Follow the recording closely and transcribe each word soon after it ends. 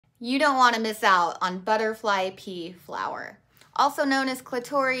You don't want to miss out on butterfly pea flower, also known as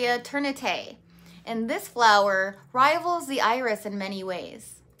Clitoria ternate. And this flower rivals the iris in many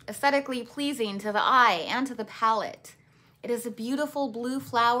ways, aesthetically pleasing to the eye and to the palate. It is a beautiful blue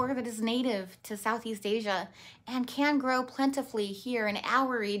flower that is native to Southeast Asia and can grow plentifully here in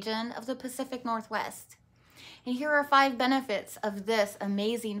our region of the Pacific Northwest. And here are 5 benefits of this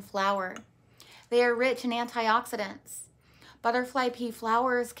amazing flower. They are rich in antioxidants. Butterfly pea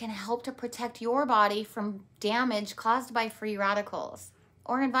flowers can help to protect your body from damage caused by free radicals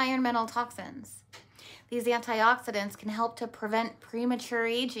or environmental toxins. These antioxidants can help to prevent premature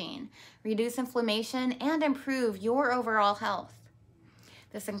aging, reduce inflammation, and improve your overall health.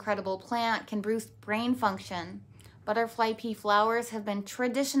 This incredible plant can boost brain function. Butterfly pea flowers have been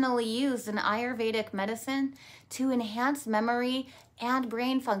traditionally used in Ayurvedic medicine to enhance memory and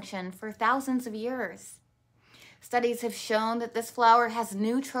brain function for thousands of years. Studies have shown that this flower has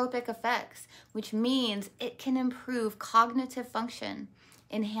nootropic effects, which means it can improve cognitive function,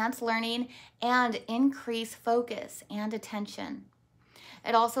 enhance learning, and increase focus and attention.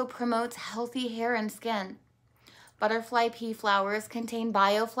 It also promotes healthy hair and skin. Butterfly pea flowers contain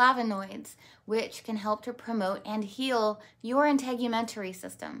bioflavonoids, which can help to promote and heal your integumentary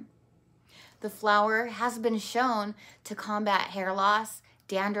system. The flower has been shown to combat hair loss,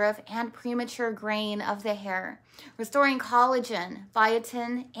 dandruff, and premature graying of the hair, restoring collagen,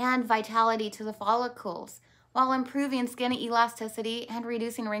 biotin, and vitality to the follicles, while improving skin elasticity and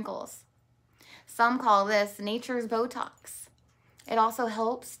reducing wrinkles. Some call this nature's Botox. It also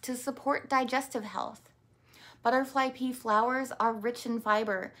helps to support digestive health. Butterfly pea flowers are rich in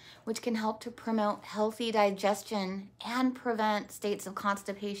fiber, which can help to promote healthy digestion and prevent states of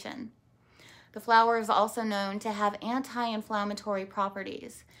constipation. The flower is also known to have anti-inflammatory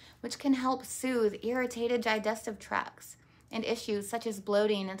properties, which can help soothe irritated digestive tracts and issues such as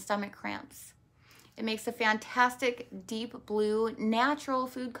bloating and stomach cramps. It makes a fantastic deep blue natural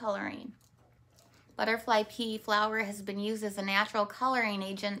food coloring. Butterfly pea flower has been used as a natural coloring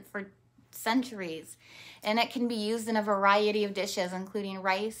agent for centuries, and it can be used in a variety of dishes, including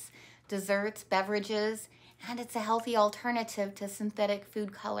rice, desserts, beverages, and it's a healthy alternative to synthetic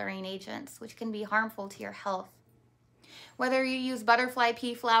food coloring agents, which can be harmful to your health. Whether you use butterfly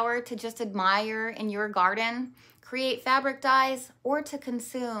pea flower to just admire in your garden, create fabric dyes, or to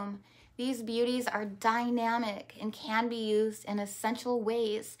consume, these beauties are dynamic and can be used in essential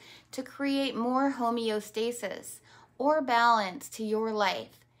ways to create more homeostasis or balance to your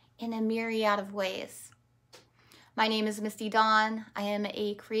life in a myriad of ways. My name is Misty Dawn. I am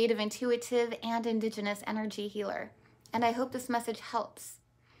a creative, intuitive, and indigenous energy healer, and I hope this message helps.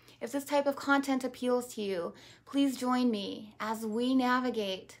 If this type of content appeals to you, please join me as we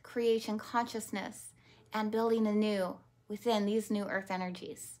navigate creation consciousness and building anew within these new earth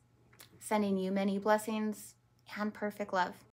energies. Sending you many blessings and perfect love.